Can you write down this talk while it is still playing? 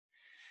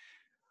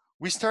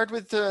We start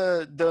with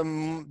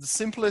the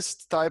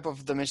simplest type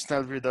of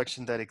dimensionality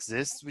reduction that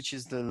exists, which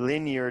is the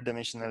linear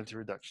dimensionality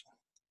reduction.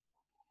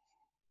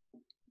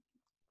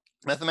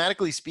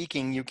 Mathematically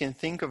speaking, you can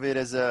think of it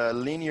as a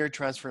linear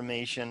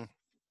transformation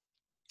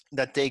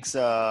that takes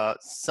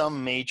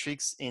some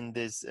matrix in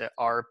this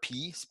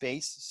RP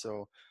space.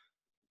 So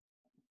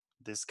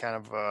this kind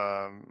of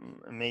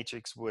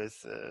matrix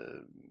with,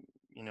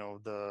 you know,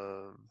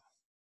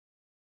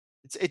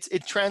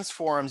 it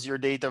transforms your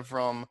data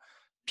from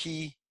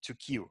P to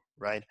Q,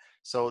 right?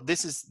 So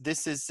this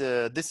is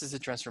a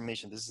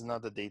transformation. This is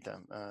not the data.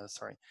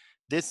 Sorry,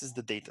 this is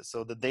the data.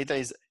 So the data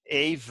is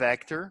a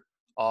vector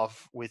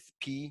with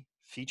P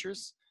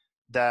features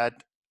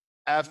that,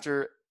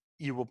 after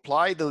you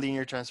apply the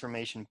linear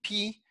transformation,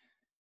 P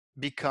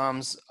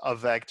becomes a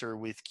vector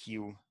with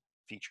Q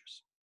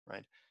features,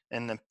 right?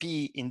 And the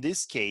P in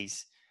this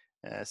case,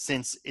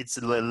 since it's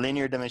a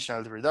linear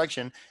dimensionality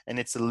reduction and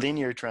it's a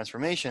linear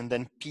transformation,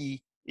 then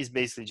P is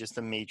basically just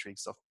a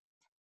matrix of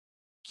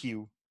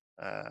Q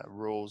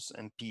rows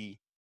and P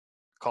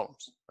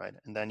columns, right?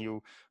 And then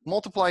you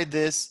multiply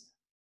this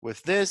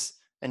with this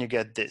and you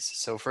get this.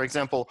 So for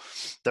example,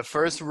 the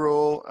first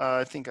row,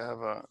 I think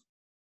I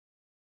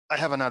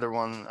have another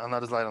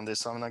slide on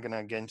this, so I'm not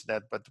gonna get into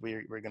that, but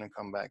we're gonna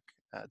come back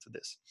to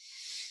this.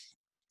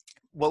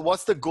 Well,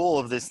 what's the goal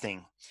of this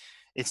thing?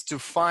 It's to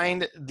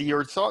find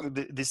these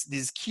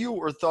Q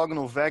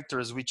orthogonal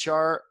vectors, which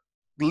are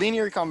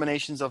linear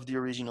combinations of the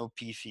original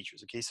P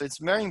features. Okay, so it's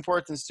very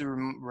important to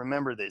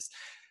remember this.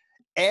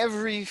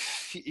 In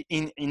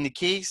the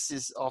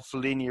cases of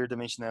linear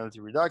dimensionality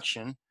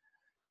reduction,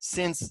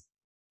 since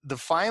the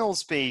final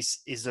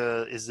space is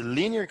a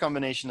linear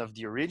combination of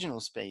the original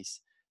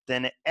space,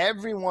 then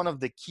every one of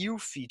the Q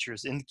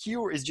features, and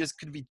Q is just,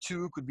 could be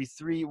 2, could be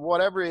 3,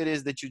 whatever it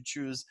is that you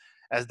choose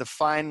as the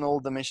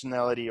final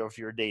dimensionality of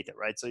your data,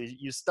 right? So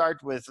you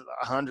start with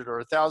 100 or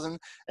 1,000,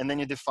 and then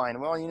you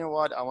define, well, you know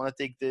what, I want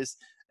to take this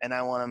and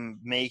I want to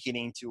make it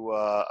into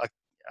a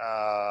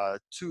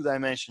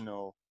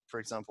 2-dimensional, for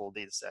example,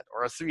 data set,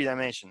 or a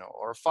 3-dimensional,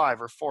 or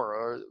 5 or 4,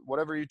 or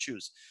whatever you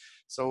choose.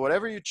 So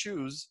whatever you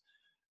choose,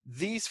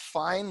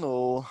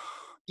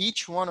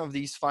 each one of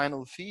these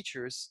final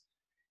features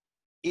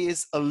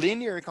is a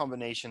linear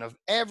combination of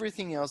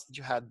everything else that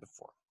you had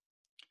before.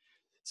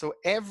 So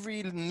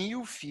every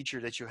new feature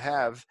that you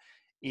have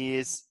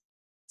is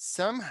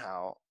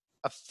somehow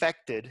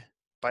affected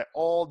by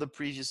all the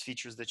previous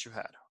features that you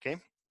had,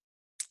 okay?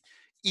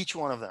 Each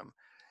one of them.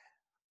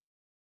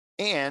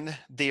 And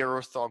they are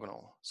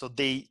orthogonal. So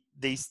they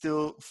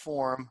still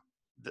form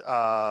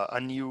a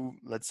new,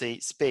 let's say,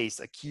 space,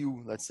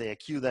 let's say a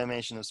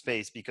Q-dimensional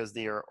space, because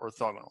they are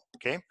orthogonal,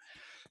 okay?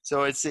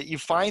 So it's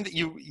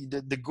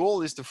the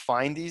goal is to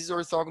find these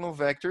orthogonal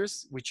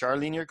vectors, which are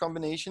linear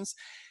combinations,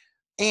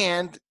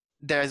 and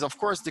there's of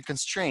course the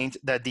constraint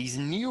that these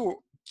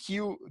new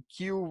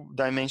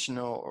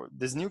Q-dimensional, or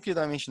this new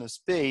Q-dimensional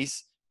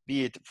space,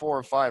 be it 4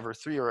 or 5 or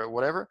 3 or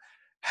whatever,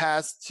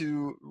 has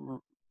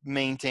to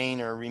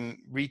maintain or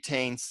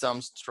retain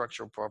some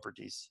structural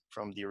properties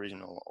from the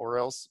original, or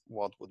else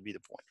what would be the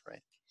point,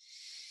 right?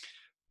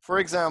 For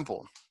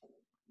example,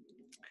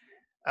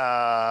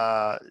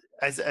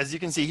 as you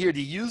can see here,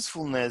 the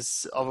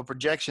usefulness of a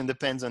projection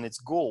depends on its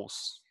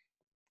goals.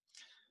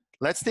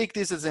 Let's take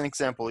this as an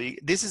example.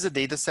 This is a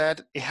data set.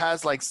 It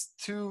has like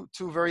two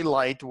very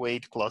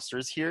lightweight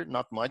clusters here,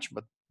 not much,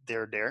 but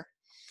they're there.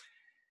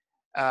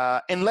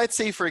 And let's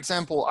say, for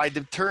example, I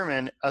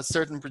determine a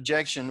certain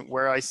projection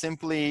where I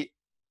simply,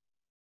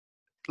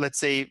 let's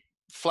say,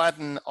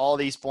 flatten all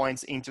these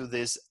points into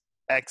this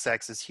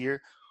x-axis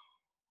here,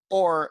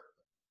 or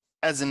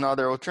as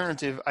another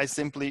alternative, I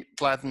simply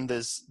flatten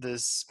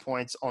this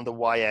points on the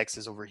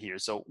y-axis over here.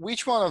 So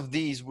which one of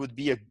these would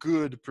be a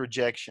good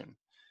projection?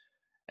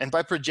 And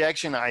by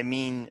projection, I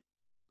mean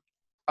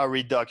a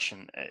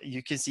reduction.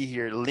 You can see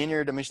here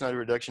linear dimensionality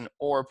reduction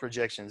or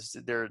projections.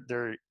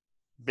 They're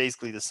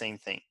basically the same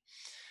thing.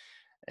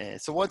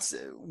 So which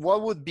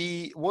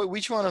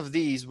one of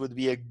these would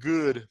be a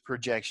good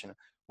projection?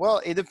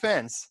 Well, it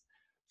depends.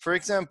 For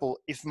example,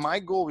 if my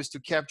goal is to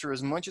capture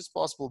as much as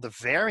possible the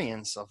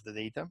variance of the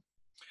data,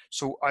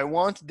 so I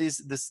want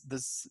this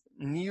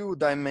new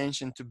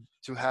dimension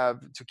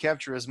to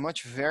capture as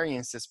much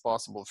variance as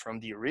possible from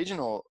the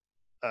original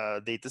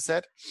data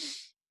set,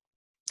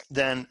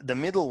 then the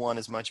middle one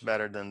is much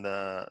better than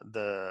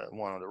the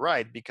one on the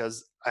right,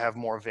 because I have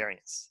more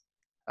variance.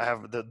 I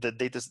have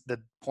the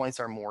points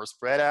are more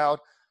spread out.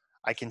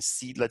 I can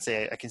see, let's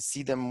say, I can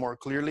see them more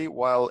clearly,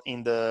 while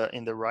in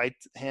the right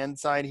hand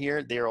side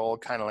here, they're all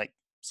kind of like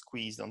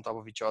squeezed on top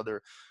of each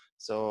other.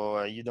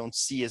 So you don't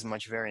see as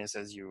much variance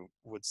as you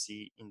would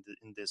see in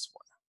this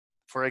one.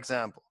 For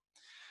example,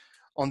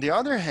 on the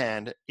other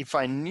hand, if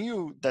I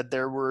knew that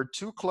there were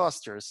 2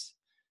 clusters,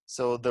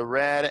 so the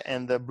red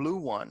and the blue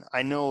one,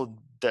 I know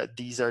that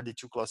these are the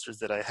 2 clusters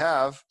that I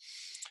have,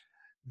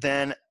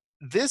 then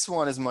this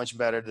one is much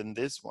better than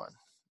this one.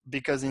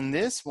 Because in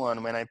this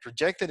one, when I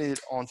projected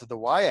it onto the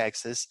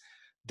y-axis,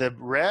 the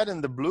red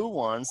and the blue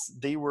ones,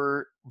 they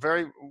were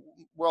very,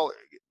 well,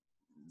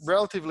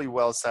 relatively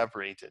well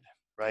separated,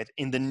 right?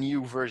 In the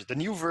new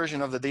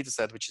version of the data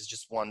set, which is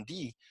just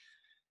 1D,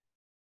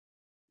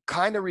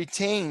 kind of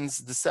retains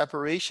the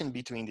separation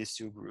between these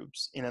two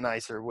groups in a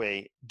nicer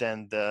way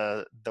than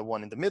the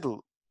one in the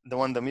middle. The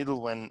one in the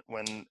middle,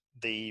 when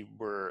they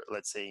were,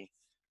 let's say,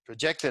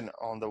 projected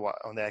on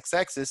the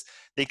x-axis,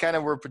 they kind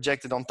of were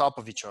projected on top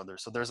of each other.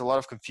 So there's a lot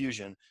of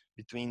confusion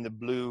between the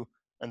blue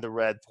and the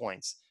red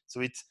points.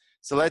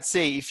 So let's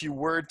say if you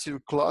were to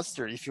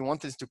cluster, if you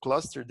wanted to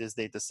cluster this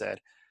data set,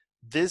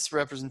 this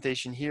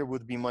representation here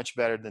would be much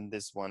better than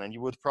this one, and you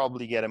would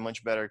probably get a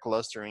much better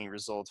clustering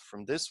result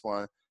from this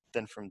one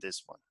than from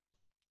this one.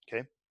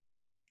 Okay.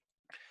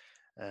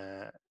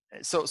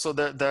 So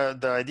the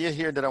idea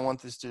here that I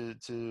want this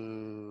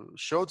to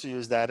show to you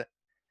is that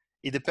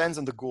it depends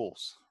on the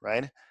goals,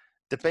 right?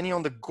 Depending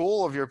on the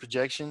goal of your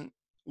projection,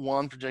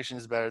 one projection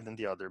is better than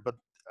the other. But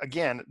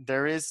again,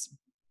 there is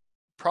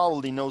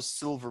probably no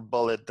silver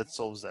bullet that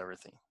solves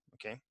everything.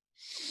 Okay.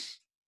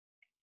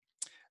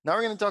 Now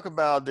we're going to talk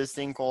about this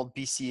thing called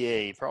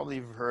PCA. Probably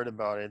you've heard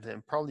about it,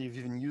 and probably you've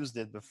even used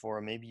it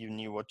before. Maybe you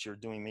knew what you're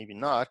doing, maybe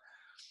not.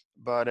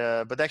 But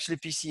actually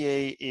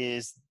PCA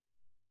is,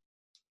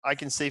 I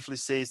can safely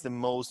say, is the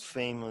most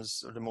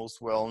famous or the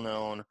most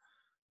well-known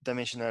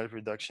dimensionality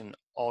reduction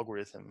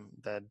algorithm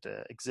that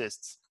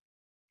exists.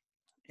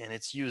 And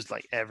it's used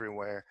like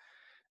everywhere,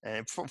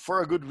 and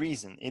for a good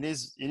reason. It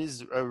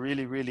is a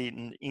really, really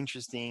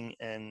interesting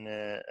and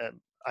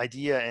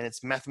idea, and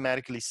it's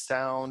mathematically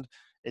sound.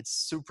 It's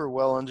super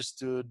well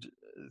understood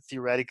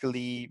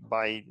theoretically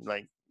by,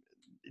 like,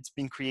 it's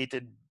been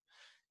created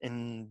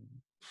in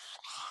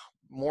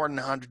more than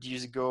 100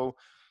 years ago.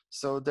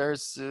 So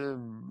there's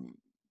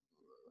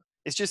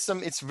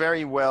it's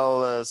very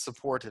well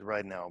supported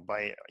right now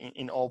by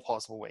in all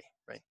possible way,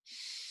 right?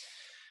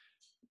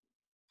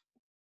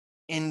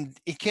 And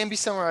it can be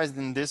summarized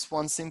in this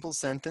one simple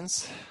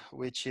sentence,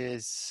 which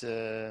is,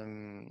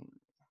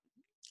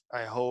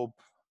 I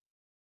hope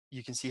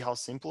you can see how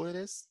simple it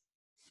is.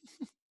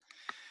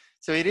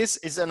 So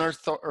it's an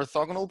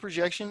orthogonal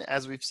projection,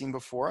 as we've seen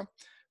before,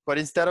 but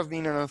instead of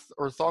being an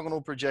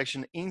orthogonal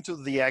projection into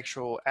the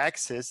actual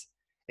axis,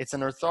 it's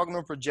an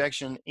orthogonal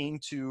projection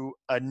into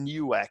a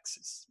new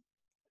axis.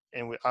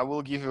 And I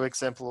will give you an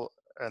example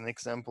in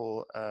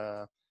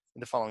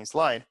the following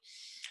slide.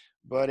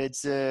 But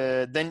it's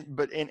and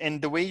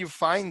the way you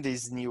find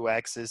this new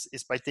axis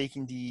is by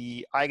taking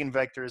the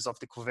eigenvectors of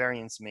the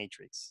covariance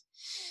matrix.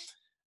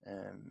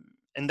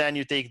 And then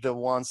you take the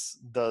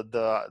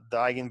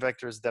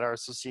eigenvectors that are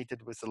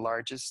associated with the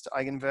largest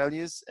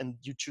eigenvalues, and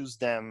you choose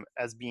them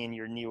as being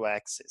your new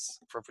axis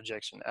for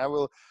projection.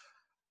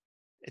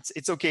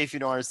 It's okay if you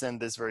don't understand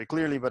this very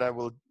clearly, but I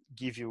will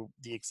give you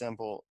the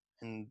example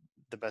in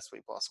the best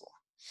way possible.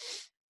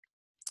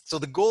 So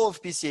the goal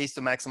of PCA is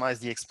to maximize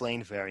the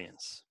explained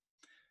variance,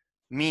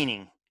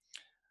 meaning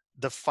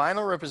the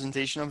final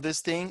representation of this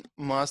thing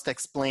must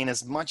explain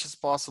as much as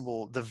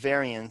possible the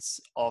variance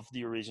of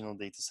the original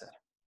data set.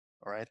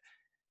 All right.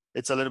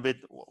 It's a little bit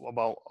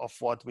of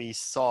what we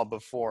saw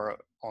before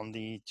on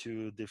the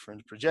two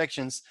different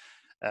projections.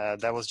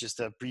 That was just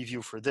a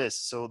preview for this.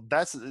 So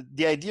that's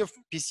the idea of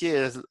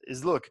PCA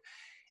is look,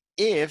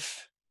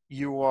 if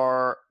you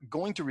are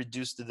going to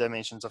reduce the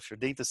dimensions of your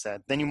data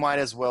set, then you might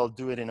as well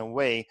do it in a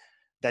way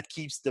that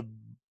keeps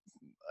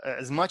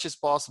as much as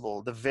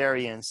possible the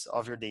variance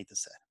of your data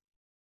set.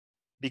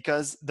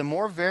 Because the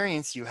more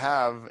variance you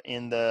have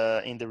in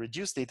the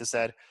reduced data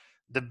set,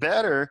 the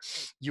better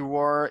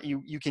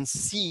you can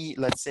see,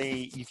 let's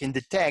say, you can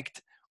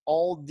detect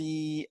all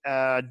the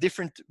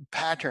different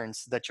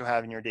patterns that you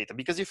have in your data.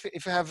 Because if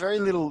you have very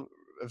little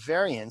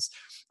variance,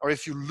 or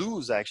if you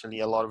lose actually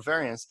a lot of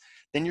variance,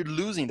 then you're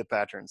losing the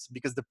patterns,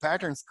 because the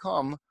patterns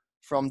come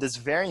from this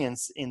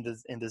variance in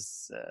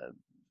this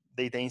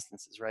data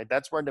instances, right?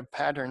 That's where the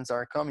patterns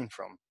are coming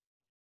from,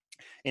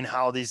 in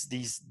how these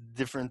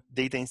different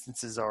data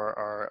instances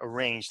are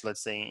arranged,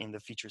 let's say, in the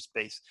feature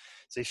space.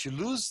 So if you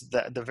lose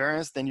the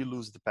variance, then you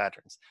lose the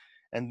patterns.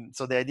 And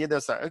so the idea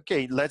is that,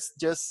 okay, let's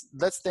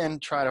then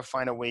try to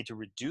find a way to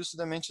reduce the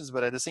dimensions,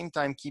 but at the same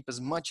time keep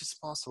as much as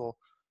possible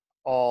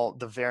all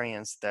the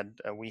variance that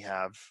we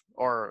have,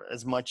 or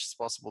as much as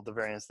possible the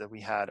variance that we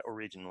had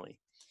originally.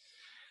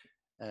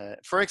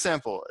 For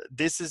example,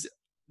 this is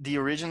the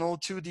original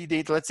 2D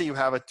data. Let's say you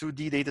have a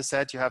 2D data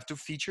set, you have two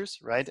features,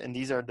 right? And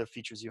these are the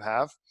features you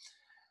have.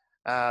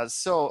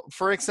 So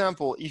for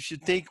example, if you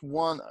take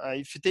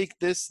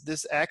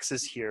this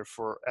axis here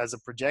as a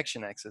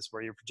projection axis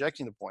where you're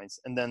projecting the points,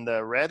 and then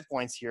the red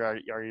points here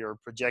are your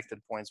projected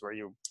points where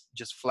you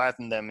just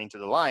flatten them into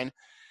the line,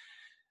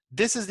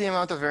 this is the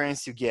amount of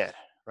variance you get,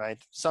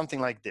 right? Something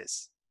like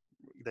this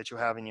that you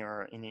have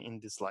in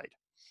this slide.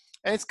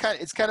 And it's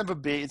kind of a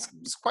big,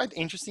 it's quite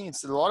interesting.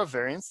 It's a lot of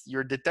variance.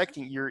 You're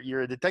detecting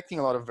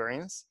a lot of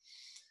variance,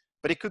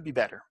 but it could be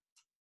better.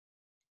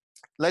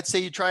 Let's say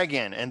you try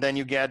again, and then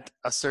you get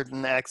a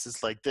certain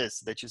axis like this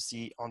that you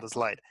see on the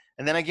slide.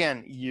 And then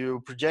again,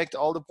 you project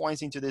all the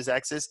points into this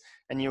axis,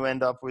 and you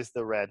end up with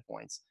the red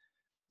points.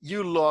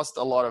 you lost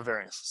a lot of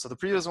variance. So the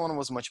previous one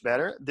was much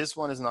better. This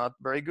one is not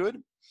very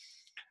good,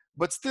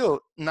 but still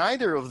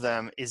neither of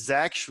them is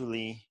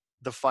actually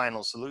the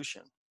final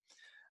solution.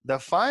 The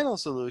final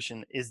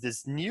solution is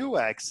this new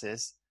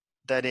axis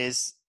that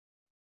is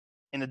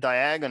in a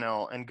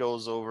diagonal and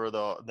goes over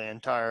the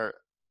entire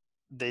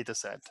data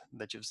set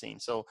that you've seen.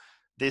 So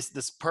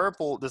this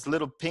purple, this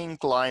little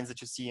pink lines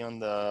that you see on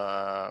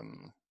the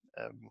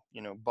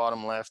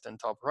bottom left and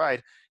top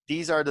right,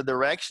 these are the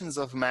directions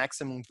of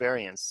maximum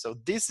variance. So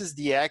this is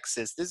the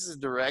axis, this is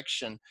the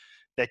direction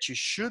that you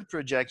should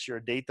project your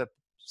data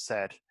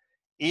set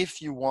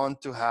if you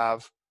want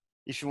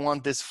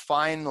this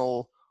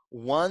final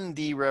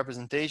 1D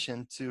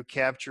representation to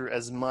capture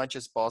as much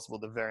as possible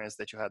the variance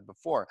that you had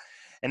before.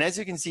 And as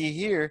you can see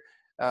here,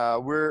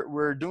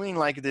 we're doing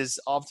like this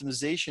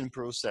optimization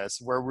process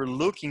where we're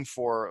looking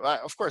for,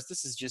 of course,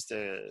 this is just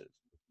a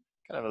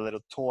kind of a little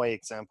toy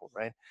example,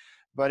 right?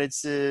 But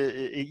it's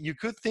you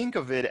could think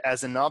of it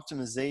as an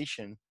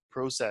optimization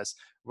process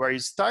where you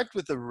start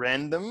with a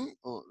random,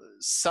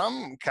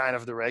 some kind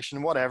of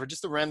direction, whatever,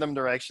 just a random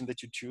direction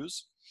that you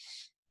choose.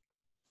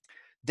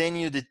 Then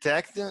you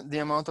detect the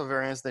amount of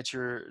variance that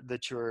you're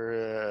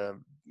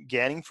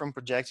getting from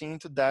projecting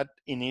into that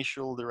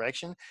initial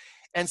direction,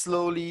 and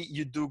slowly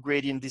you do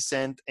gradient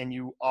descent and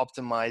you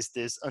optimize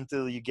this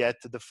until you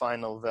get to the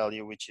final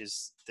value, which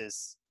is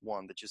this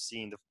one that you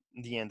see in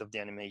the end of the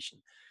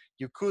animation.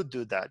 You could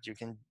do that.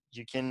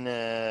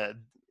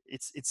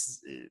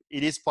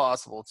 It is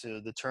possible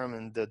to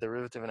determine the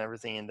derivative and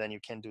everything, and then you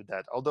can do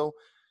that. Although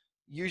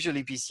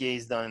usually PCA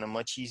is done in a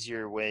much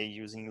easier way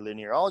using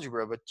linear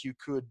algebra, but you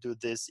could do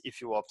this if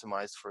you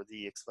optimized for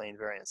the explained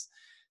variance.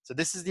 So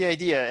this is the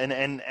idea.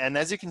 And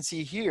as you can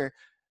see here,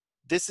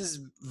 this is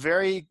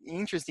very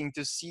interesting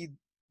to see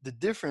the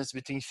difference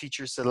between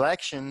feature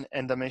selection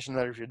and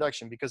dimensionality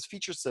reduction, because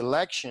feature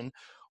selection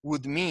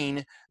would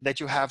mean that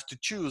you have to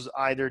choose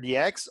either the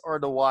X or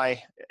the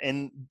Y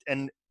and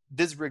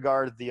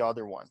disregard the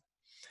other one.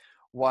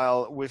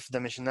 While with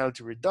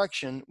dimensionality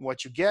reduction,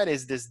 what you get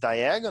is this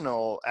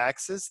diagonal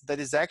axis that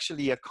is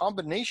actually a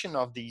combination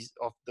of the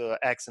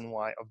X and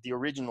Y, of the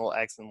original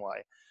X and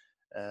Y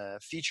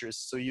features.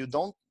 So you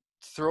don't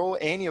throw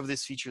any of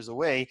these features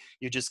away,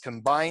 you just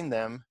combine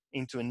them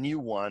into a new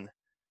one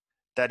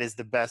that is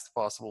the best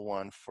possible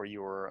one for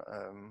your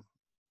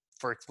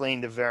for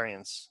explaining the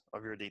variance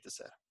of your data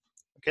set.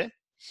 Okay.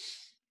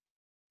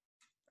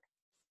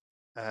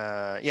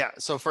 Yeah,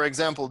 so for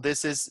example,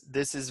 this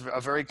is a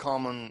very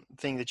common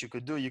thing that you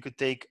could do. You could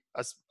take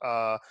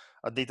a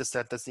data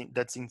set that's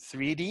in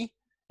 3D.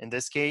 In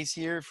this case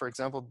here, for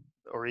example,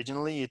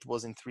 originally it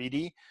was in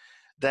 3D.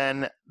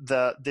 Then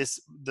this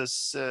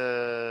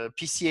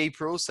PCA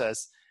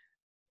process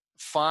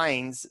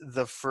finds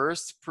the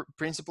first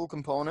principal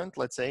component,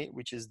 let's say,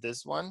 which is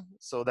this one.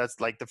 So that's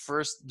like the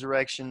first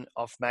direction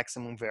of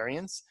maximum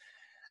variance.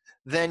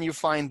 Then you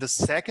find the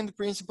second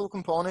principal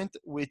component,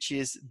 which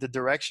is the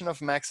direction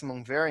of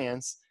maximum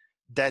variance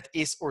that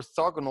is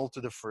orthogonal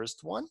to the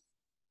first one,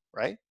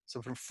 right?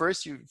 So from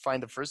first you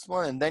find the first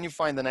one, and then you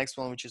find the next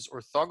one, which is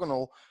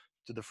orthogonal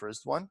to the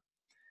first one.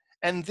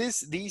 And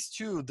these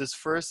two, this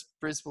first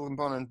principal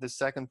component, the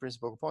second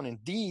principal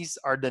component, these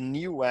are the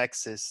new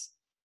axes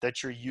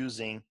that you're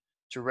using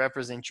to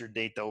represent your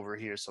data over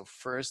here. So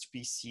first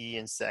PC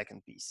and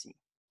second PC.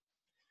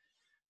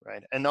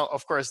 Right, and now,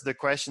 of course, the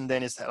question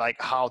then is like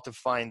how to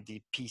find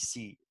the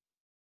PC.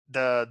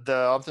 The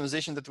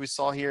optimization that we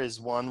saw here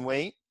is one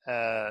way.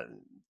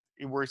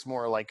 It works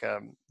more like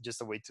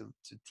just a way to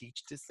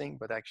teach this thing,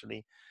 but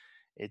actually,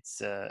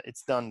 it's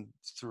done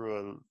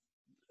through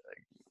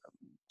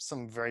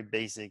some very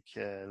basic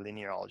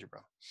linear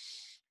algebra.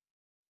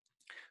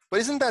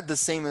 But isn't that the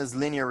same as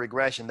linear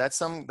regression? That's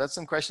some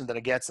question that I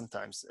get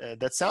sometimes.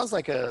 That sounds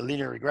like a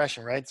linear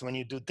regression, right? So when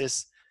you do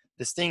this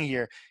thing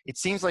here, it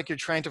seems like you're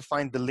trying to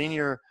find the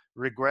linear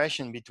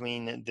regression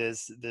between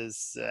this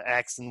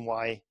X and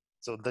Y.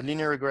 So the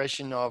linear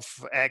regression of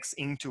X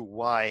into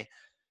Y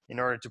in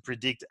order to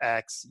predict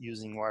X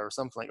using Y or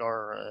something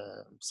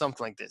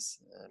like this.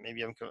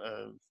 Maybe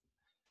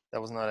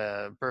that was not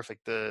a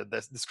perfect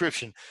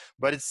description,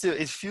 but it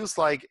feels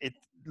like, it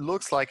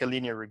looks like a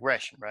linear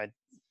regression, right?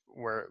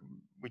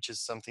 Which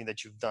is something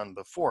that you've done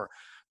before,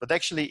 but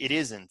actually it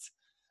isn't.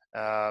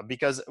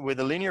 Because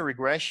with a linear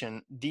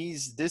regression,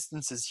 these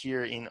distances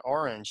here in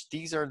orange,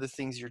 these are the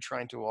things you're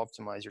trying to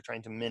optimize, you're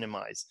trying to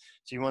minimize.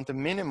 So you want to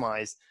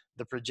minimize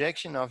the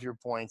projection of your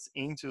points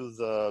into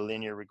the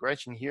linear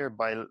regression here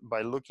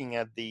by looking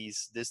at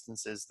these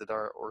distances that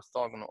are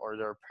orthogonal or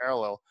that are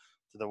parallel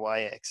to the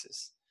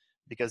y-axis.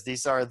 Because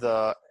these are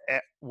the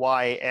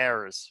y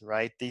errors,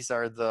 right? These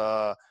are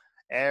the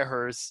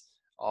errors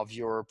of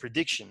your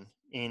prediction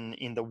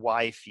in the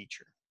y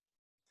feature.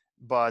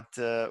 But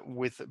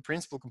with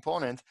principal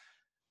component,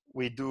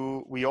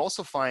 we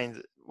also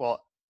find, well,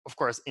 of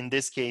course, in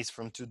this case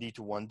from 2D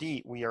to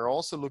 1D, we are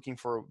also looking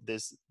for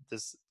this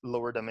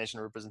lower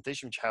dimensional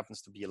representation, which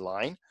happens to be a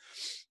line.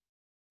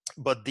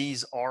 But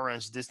these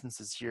orange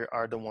distances here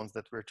are the ones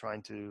that we're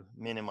trying to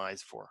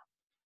minimize for.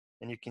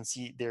 and you can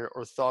see they're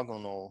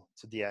orthogonal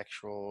to the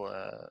actual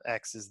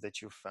axis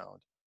that you found.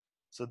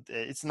 So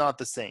it's not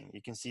the same.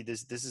 You can see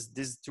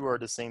these two are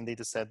the same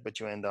data set, but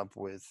you end up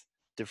with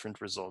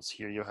different results.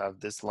 Here you have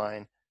this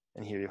line,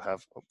 and here you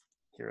have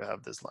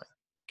this line.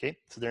 Okay,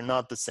 so they're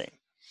not the same.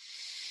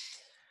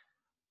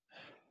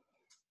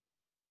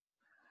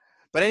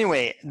 But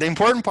anyway, the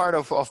important part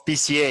of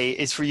PCA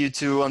is for you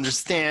to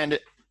understand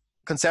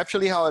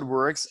conceptually how it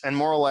works and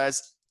more or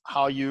less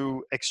how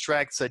you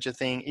extract such a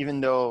thing, even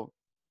though,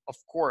 of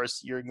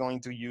course, you're going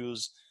to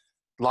use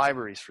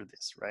libraries for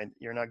this, right?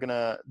 You're not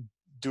gonna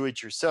do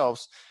it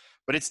yourselves,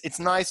 but it's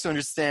nice to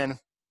understand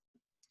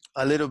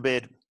a little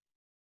bit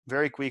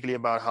very quickly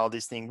about how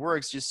this thing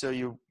works, just so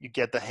you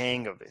get the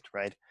hang of it,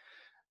 right?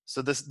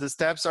 So the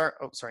steps are,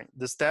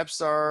 the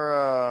steps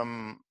are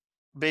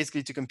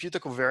basically to compute a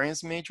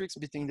covariance matrix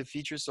between the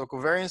features. So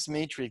covariance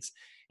matrix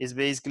is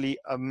basically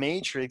a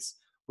matrix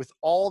with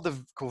all the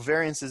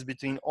covariances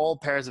between all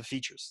pairs of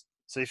features.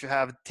 So if you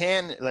have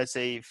 10, let's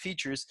say,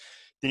 features,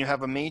 then you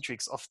have a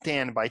matrix of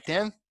 10 by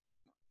 10,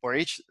 where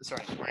each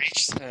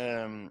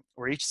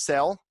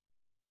cell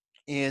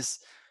is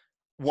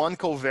one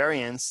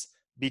covariance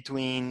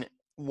between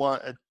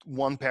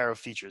one pair of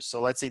features.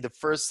 So let's say the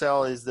first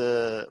cell is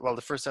the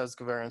first cell is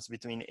covariance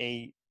between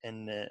A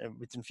and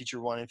between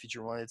feature 1 and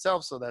feature 1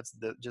 itself. So that's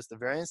just the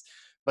variance.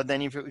 But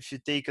then if you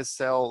take a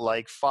cell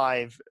like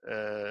 5,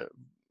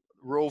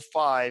 row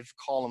 5,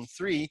 column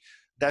 3,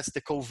 that's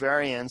the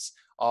covariance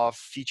of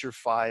feature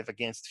 5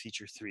 against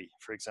feature 3,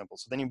 for example.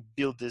 So then you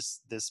build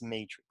this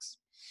matrix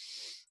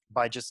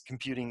by just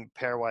computing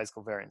pairwise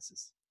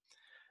covariances.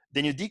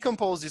 Then you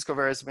decompose this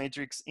covariance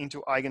matrix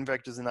into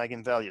eigenvectors and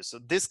eigenvalues. So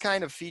this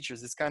kind of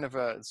features, this kind of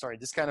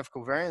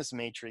covariance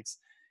matrix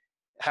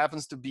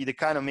happens to be the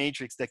kind of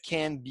matrix that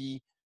can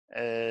be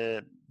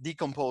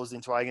decomposed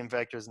into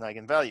eigenvectors and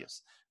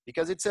eigenvalues,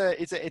 because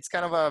it's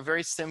kind of a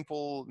very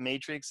simple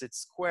matrix. It's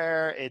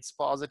square, it's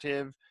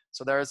positive.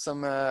 So there are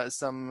some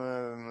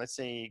let's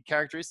say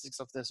characteristics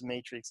of this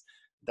matrix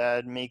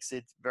that makes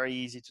it very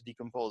easy to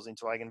decompose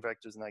into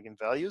eigenvectors and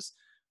eigenvalues,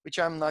 which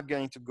I'm not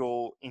going to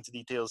go into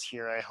details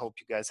here. I hope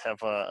you guys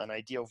have an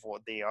idea of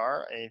what they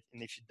are. And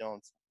if you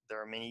don't, there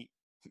are many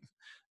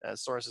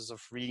sources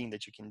of reading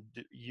that you can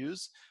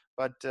use.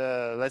 But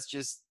let's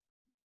just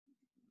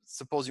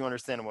suppose you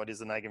understand what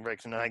is an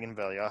eigenvector and an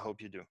eigenvalue. I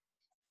hope you do.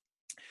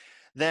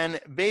 Then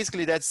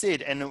basically that's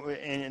it. And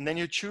then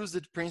you choose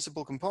the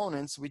principal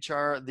components, which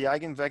are the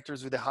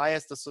eigenvectors with the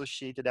highest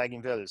associated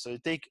eigenvalues. So you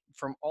take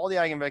from all the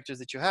eigenvectors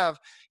that you have,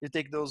 you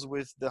take those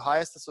with the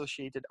highest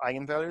associated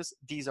eigenvalues.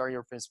 These are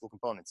your principal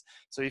components.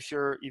 So if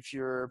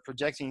you're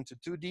projecting into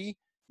 2D,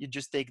 you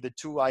just take the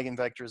 2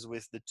 eigenvectors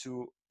with the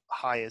 2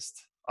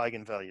 highest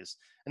eigenvalues,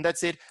 and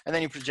that's it. And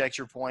then you project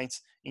your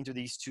points into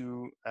these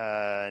 2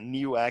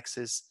 new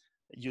axes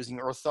using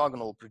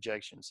orthogonal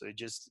projection. So it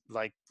just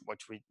like what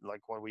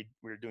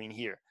we're doing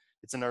here.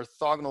 It's an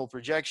orthogonal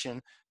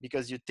projection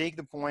because you take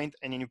the point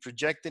and then you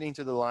project it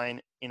into the line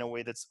in a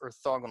way that's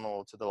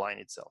orthogonal to the line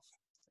itself.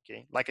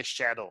 Okay, like a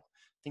shadow.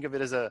 Think of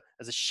it as a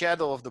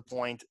shadow of the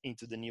point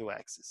into the new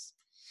axis.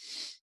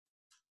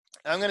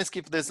 I'm gonna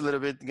skip this a little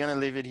bit. I'm gonna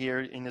leave it here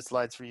in the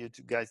slides for you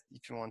to guys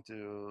if you want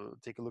to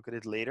take a look at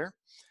it later.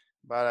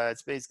 But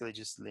it's basically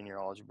just linear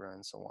algebra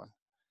and so on.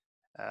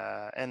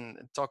 And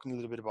talking a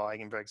little bit about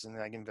eigenvectors and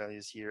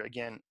eigenvalues here.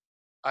 Again,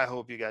 I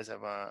hope you guys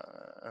have an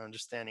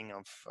understanding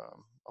of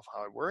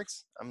how it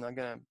works. I'm not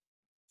gonna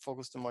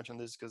focus too much on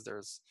this because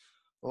there's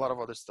a lot of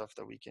other stuff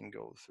that we can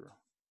go through.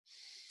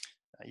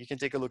 You can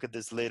take a look at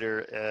this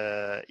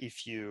later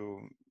if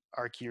you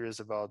are curious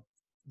about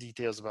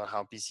details about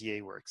how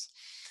PCA works.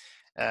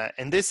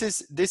 And this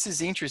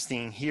is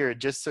interesting here,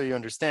 just so you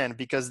understand,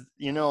 because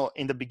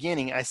in the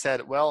beginning I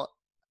said, well,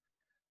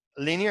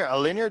 a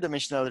linear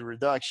dimensionality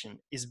reduction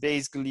is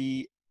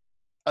basically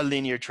a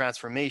linear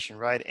transformation,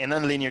 right? And a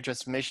linear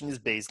transformation is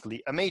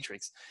basically a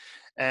matrix.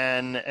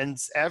 And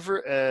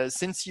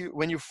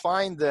when you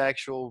find the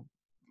actual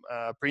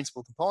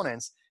principal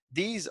components,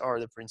 these are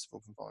the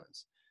principal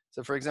components.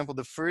 So for example,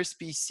 the first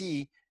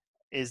PC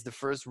is the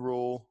first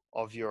row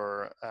of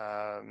your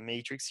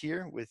matrix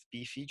here with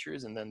P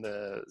features, and then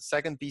the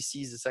second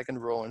PC is the second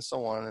row, and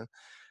so on.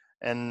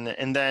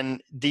 And then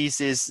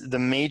this is the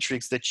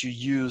matrix that you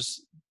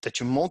use, that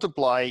you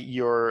multiply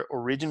your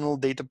original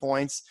data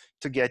points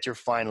to get your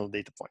final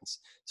data points.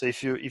 So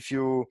if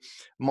you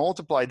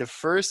multiply the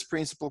first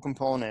principal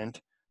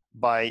component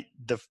by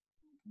the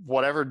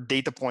whatever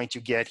data point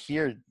you get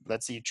here,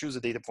 let's say you choose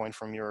a data point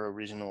from your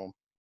original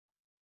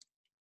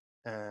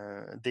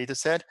data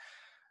set,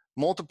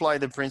 multiply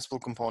the principal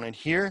component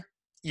here,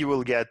 you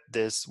will get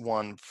this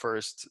one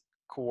first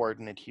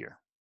coordinate here.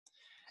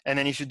 And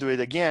then if you do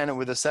it again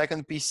with a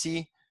second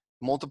PC,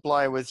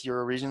 multiply with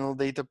your original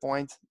data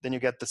point, then you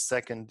get the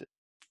second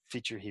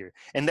feature here.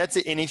 And that's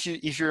it. And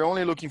if you're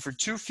only looking for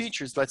 2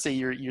 features, let's say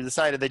you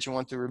decided that you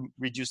want to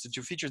reduce the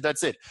 2 features,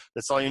 that's it.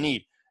 That's all you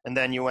need. And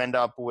then you end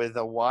up with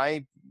a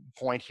Y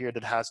point here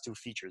that has 2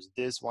 features,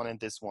 this one and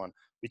this one,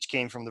 which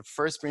came from the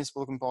first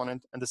principal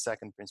component and the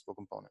second principal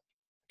component.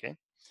 Okay.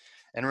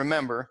 And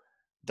remember,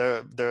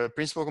 The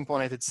principal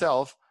component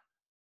itself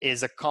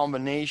is a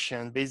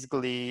combination,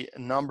 basically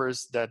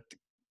numbers that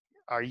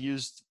are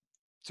used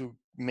to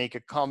make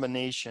a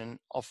combination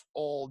of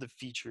all the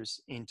features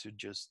into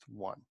just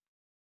one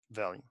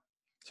value.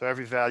 So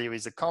every value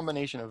is a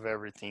combination of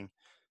everything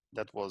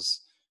that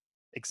was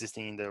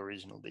existing in the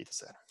original data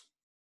set.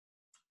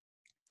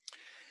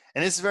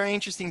 And it's very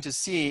interesting to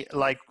see,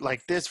 like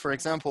this, for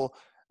example,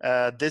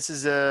 this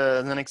is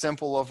an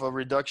example of a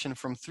reduction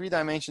from 3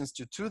 dimensions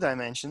to 2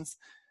 dimensions.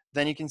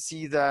 Then you can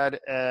see that,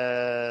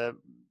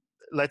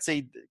 let's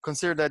say,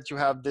 consider that you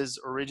have this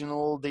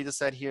original data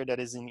set here that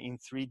is in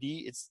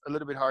 3D. It's a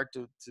little bit hard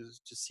to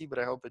see, but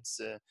I hope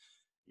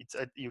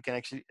you can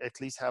actually at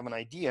least have an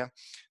idea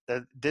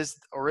that this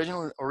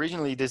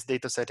originally this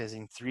data set is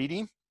in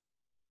 3D.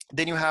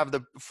 Then you have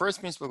the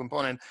first principal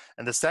component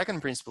and the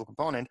second principal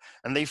component,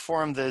 and they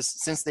form this,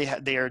 since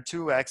they are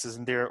 2 axes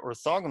and they're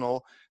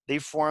orthogonal, they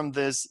form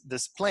this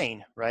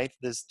plane, right?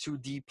 This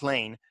 2D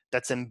plane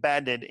that's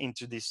embedded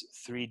into this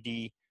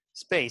 3D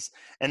space.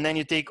 And then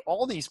you take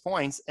all these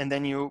points and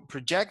then you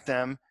project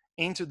them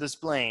into this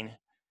plane.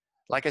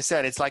 Like I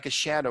said, it's like a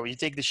shadow. You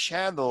take the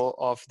shadow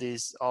of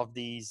these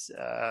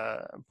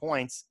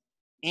points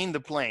in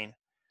the plane,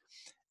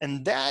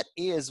 and that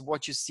is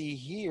what you see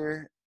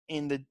here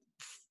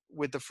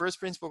with the first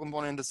principal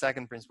component and the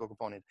second principal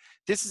component.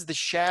 This is the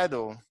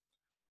shadow,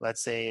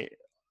 let's say,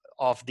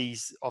 of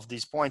these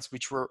points,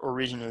 which were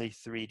originally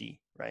 3D,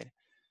 right?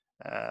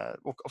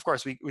 Of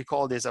course, we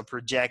call this a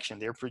projection.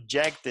 They're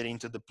projected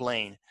into the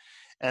plane.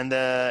 And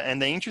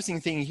the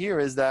interesting thing here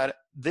is that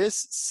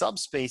this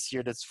subspace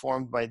here that's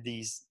formed by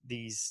these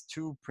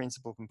 2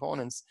 principal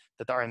components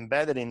that are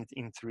embedded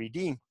in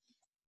 3D,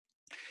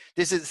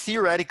 this is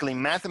theoretically,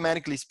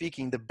 mathematically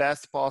speaking, the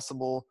best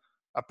possible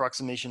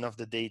approximation of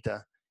the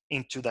data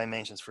in 2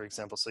 dimensions, for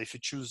example. So if you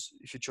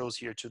chose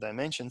here 2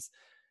 dimensions,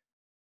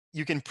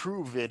 you can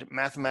prove it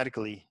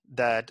mathematically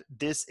that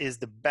this is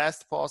the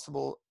best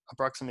possible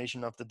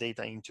approximation of the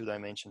data in 2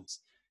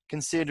 dimensions,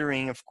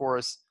 considering, of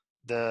course,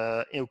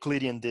 the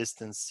Euclidean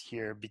distance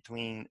here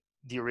between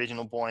the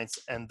original points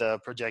and the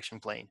projection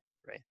plane,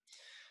 right?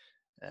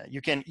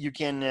 You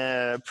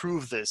can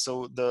prove this.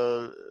 So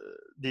the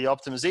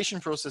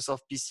optimization process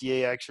of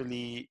PCA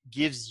actually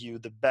gives you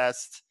the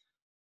best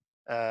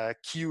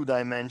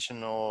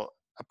q-dimensional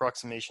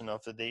approximation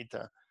of the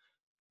data,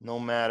 no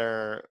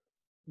matter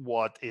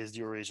what is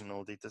the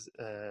original data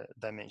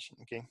dimension,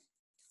 okay?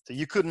 So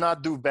you could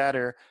not do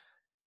better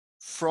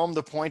from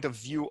the point of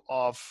view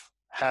of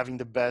having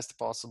the best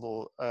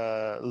possible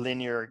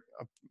linear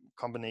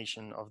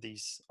combination of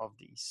these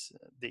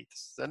data.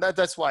 And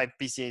that's why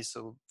PCA is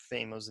so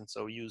famous and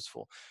so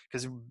useful,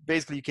 because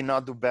basically you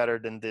cannot do better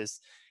than this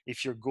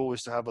if your goal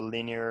is to have a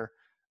linear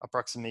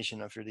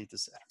approximation of your data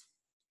set.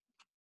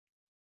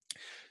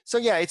 So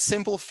yeah, it's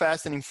simple,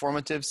 fast, and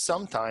informative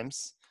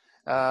sometimes.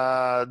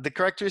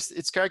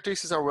 Its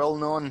characteristics are well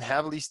known and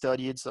heavily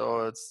studied,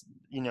 so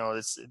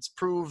it's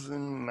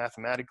proven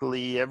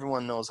mathematically.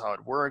 Everyone knows how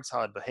it works,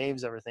 how it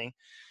behaves, everything.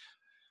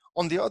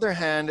 On the other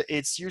hand,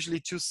 it's usually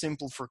too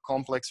simple for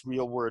complex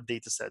real-world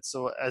data sets.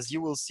 So as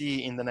you will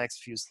see in the next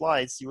few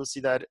slides, you will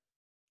see that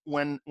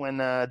when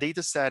a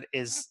data set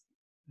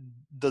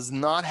does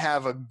not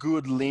have a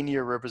good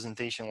linear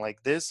representation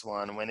like this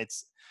one, when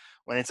it's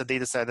a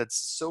data set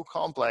that's so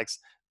complex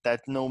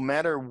that no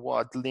matter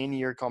what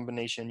linear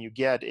combination you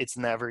get, it's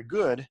never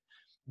good,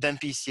 then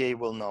PCA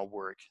will not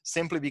work,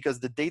 simply because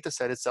the data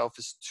set itself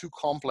is too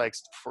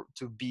complex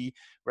to be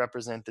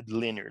represented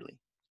linearly.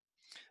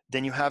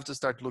 Then you have to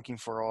start looking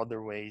for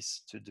other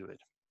ways to do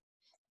it.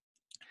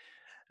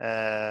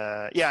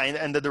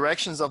 And the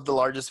directions of the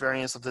largest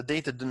variance of the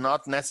data do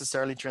not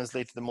necessarily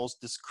translate to the most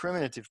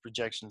discriminative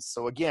projections.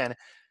 So again,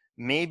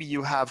 maybe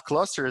you have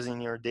clusters in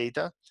your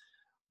data,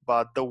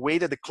 but the way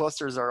that the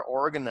clusters are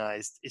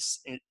organized is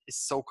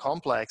so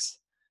complex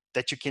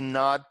that you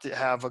cannot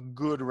have a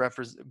good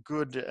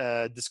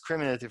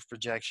discriminative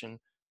projection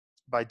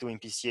by doing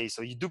PCA.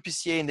 So you do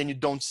PCA and then you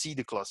don't see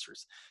the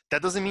clusters.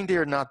 That doesn't mean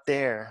they're not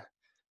there,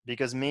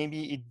 because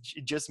maybe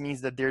it just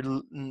means that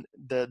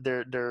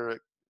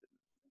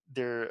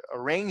they're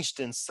arranged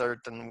in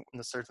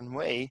a certain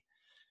way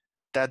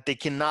that they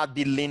cannot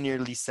be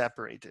linearly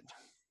separated.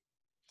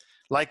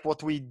 Like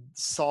what we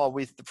saw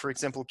with, for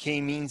example,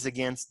 k-means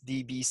against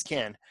DB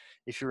scan.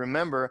 If you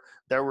remember,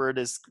 there were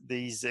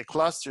these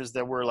clusters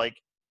that were like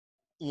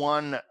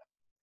one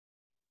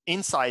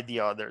inside the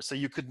other. So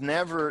you could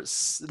never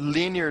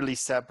linearly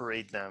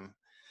separate them.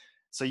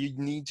 So you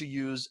need to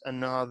use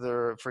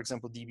another, for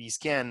example, DB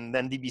scan.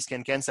 Then DB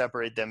scan can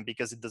separate them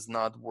because it does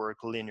not work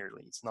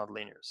linearly. It's not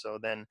linear. So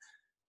then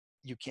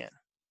you can.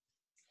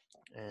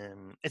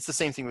 It's the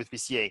same thing with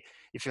PCA.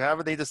 If you have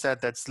a data set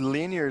that's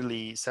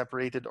linearly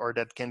separated or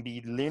that can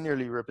be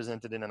linearly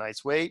represented in a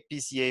nice way,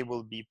 PCA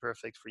will be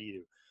perfect for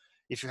you.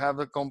 If you have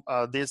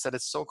a data set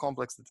that's so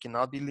complex that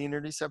cannot be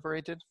linearly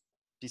separated,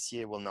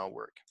 PCA will not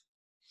work.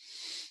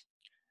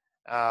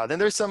 Then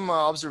there's some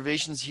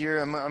observations here.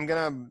 I'm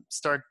gonna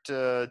start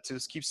to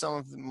skip some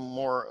of the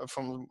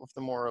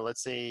more,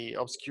 let's say,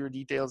 obscure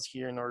details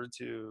here in order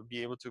to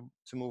be able to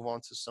move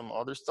on to some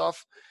other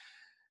stuff.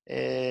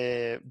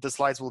 The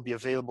slides will be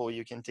available.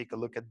 You can take a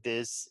look at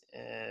this,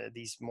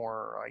 these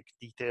more like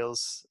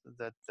details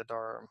that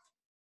are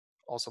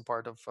also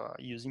part of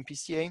using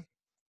PCA.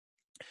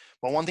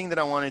 But one thing that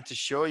I wanted to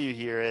show you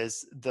here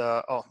is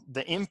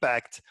the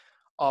impact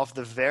of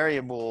the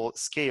variable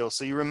scale.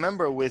 So you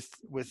remember with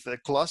the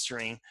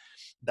clustering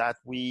that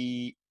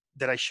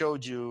I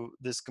showed you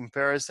this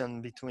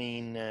comparison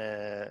between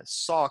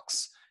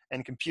socks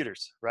and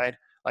computers, right?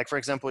 Like for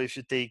example, if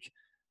you take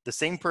the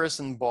same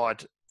person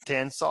bought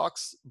 10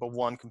 socks but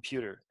one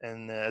computer,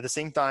 and at the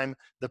same time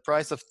the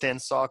price of 10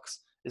 socks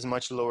is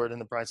much lower than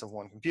the price of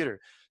one computer.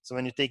 So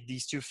when you take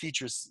these two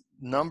features,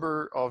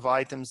 number of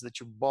items that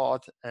you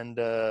bought and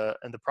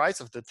the price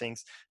of the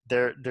things,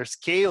 their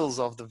scales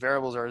of the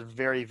variables are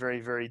very,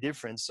 very, very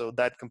different. So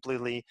that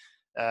completely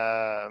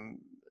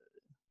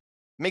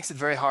makes it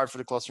very hard for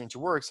the clustering to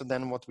work. So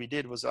then what we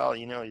did was,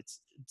 it's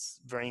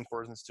very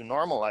important to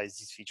normalize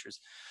these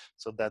features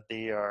so that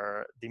they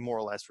more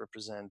or less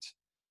represent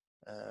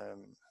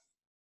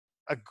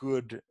a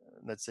good,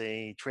 let's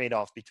say,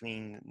 trade-off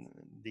between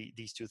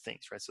these two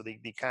things, right? So they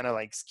kind of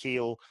like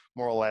scale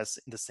more or less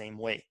in the same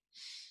way.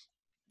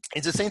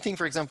 It's the same thing,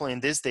 for example,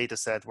 in this data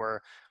set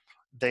where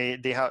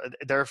there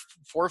are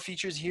 4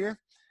 features here.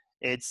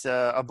 It's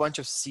a bunch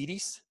of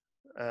cities,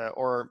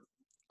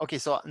 okay,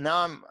 so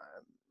now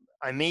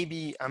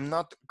I'm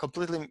not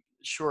completely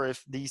sure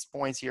if these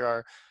points here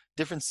are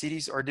different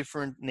cities or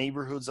different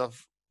neighborhoods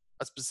of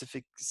a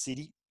specific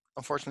city.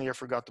 Unfortunately, I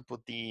forgot to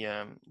put the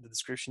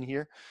description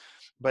here,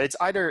 but it's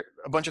either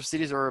a bunch of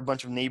cities or a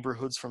bunch of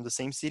neighborhoods from the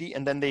same city,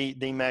 and then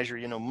they measure,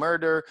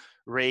 murder,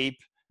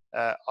 rape,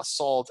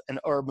 assault, and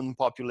urban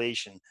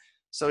population.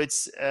 So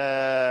it's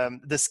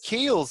the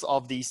scales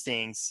of these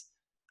things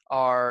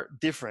are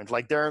different.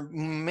 Like there are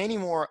many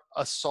more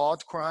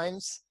assault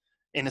crimes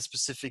in a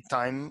specific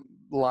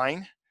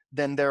timeline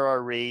than there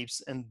are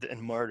rapes and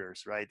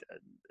murders, right?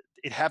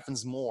 It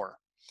happens more.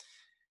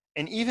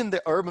 And even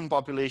the urban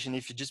population,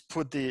 if you just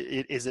put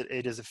it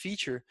as a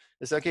feature,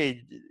 it's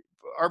okay,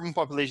 urban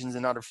population is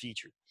another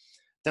feature.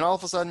 Then all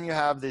of a sudden you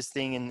have this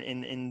thing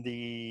in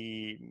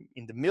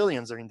the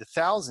millions or in the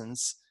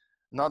thousands,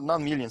 not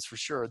millions for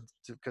sure,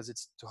 because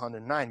it's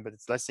 209, but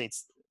let's say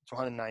it's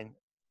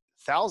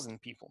 209,000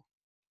 people.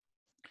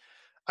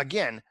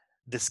 Again,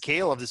 the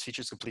scale of this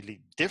feature is completely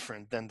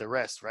different than the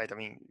rest, right? I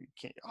mean,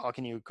 how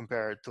can you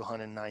compare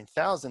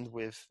 209,000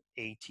 with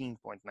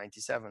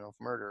 18.97 of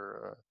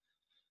murder?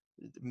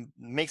 It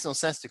makes no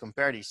sense to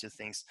compare these two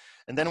things.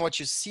 And then what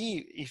you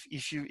see,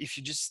 if you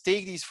just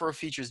take these 4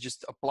 features,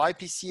 just apply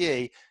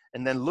PCA,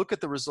 and then look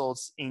at the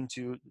results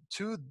into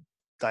 2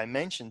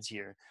 dimensions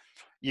here,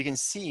 you can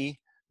see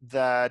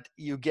that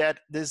you get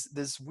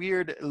this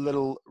weird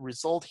little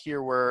result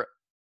here where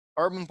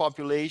urban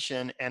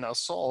population and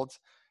assault,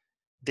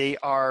 they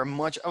are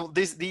much,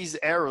 these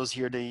arrows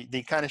here,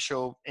 they kind of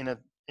show in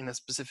a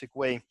specific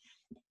way,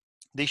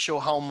 they show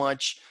how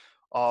much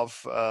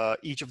of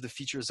each of the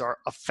features are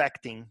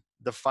affecting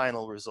the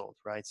final result,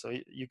 right? So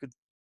you could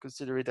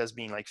consider it as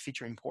being like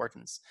feature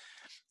importance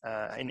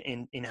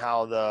in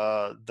how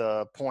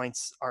the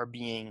points are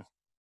being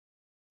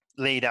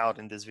laid out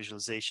in this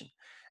visualization.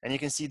 And you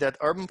can see that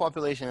urban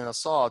population and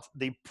assault,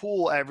 they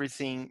pull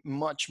everything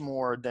much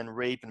more than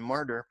rape and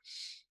murder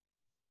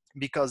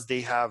because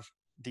they have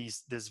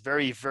these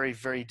very, very,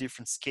 very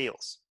different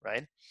scales,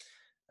 right?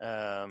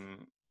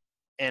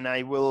 And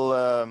I will,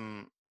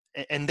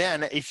 and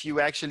then if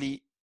you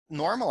actually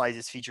normalize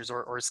these features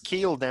or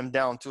scale them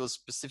down to a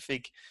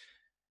specific,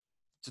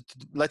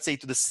 let's say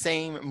to the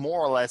same, more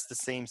or less the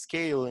same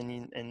scale,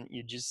 and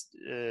you just,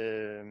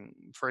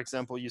 for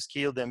example, you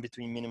scale them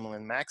between minimum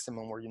and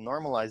maximum, or you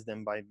normalize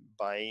them by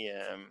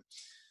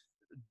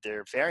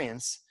their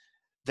variance,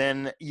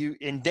 then you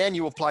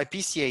apply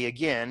PCA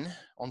again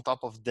on top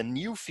of the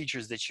new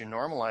features that you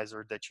normalize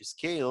or that you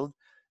scaled,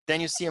 then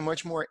you see a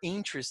much more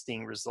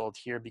interesting result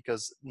here,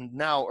 because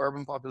now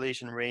urban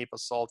population, rape,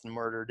 assault, and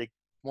murder, they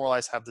more or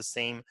less have the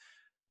same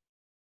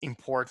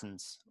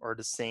importance, or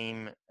the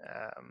same,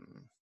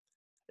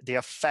 they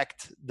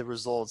affect the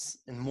results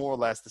in more or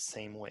less the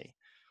same way.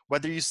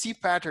 Whether you see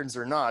patterns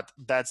or not,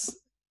 that's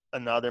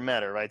another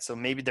matter, right? So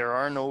maybe there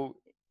are no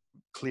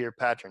clear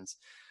patterns.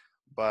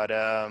 But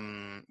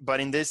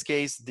in this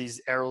case, these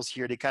arrows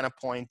here, they kind of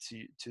point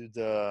to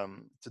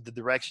the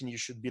direction you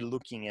should be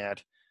looking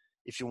at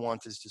if you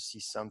wanted to see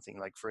something.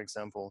 Like, for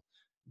example,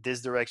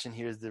 this direction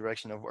here is the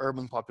direction of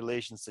urban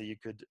population, so you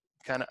could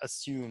kind of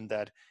assume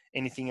that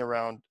anything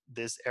around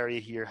this area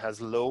here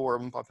has low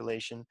urban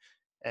population,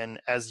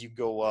 and as you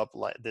go up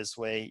like this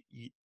way,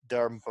 the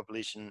urban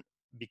population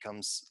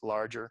becomes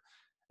larger.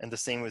 And the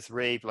same with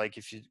rape. Like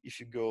if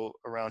you go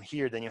around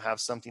here, then you have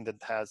something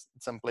that has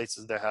some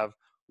places that have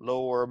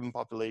low urban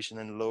population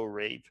and low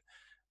rape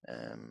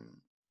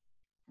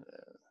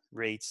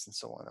rates and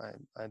so on.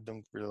 I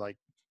don't really like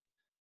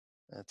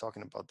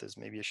talking about this.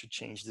 Maybe I should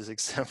change this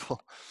example.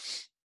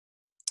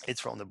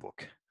 It's from the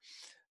book.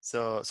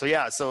 So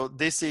yeah, so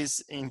this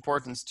is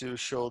important to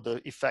show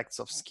the effects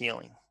of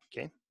scaling,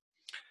 okay?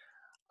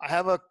 I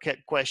have a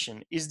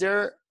question. Is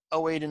there a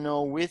way to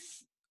know with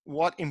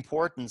what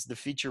importance the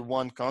feature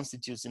 1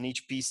 constitutes in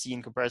each PC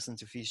in comparison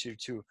to feature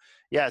 2?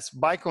 Yes,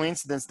 by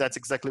coincidence, that's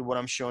exactly what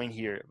I'm showing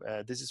here.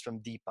 This is from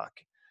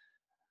Deepak.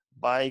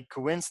 By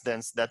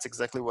coincidence, that's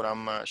exactly what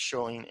I'm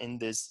showing in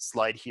this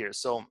slide here.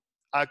 So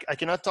I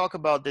cannot talk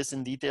about this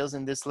in details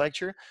in this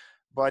lecture,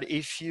 but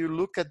if you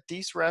look at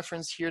this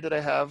reference here that I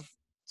have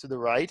to the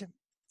right,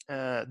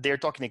 they're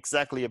talking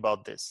exactly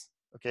about this,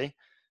 okay?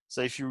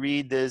 So if you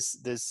read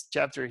this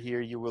chapter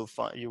here, you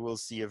will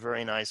see a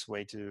very nice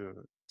way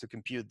to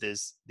compute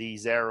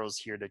these arrows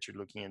here that you're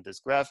looking at this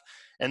graph,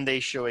 and they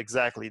show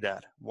exactly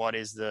that. What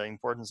is the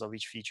importance of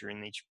each feature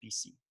in each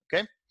PC,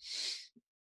 okay?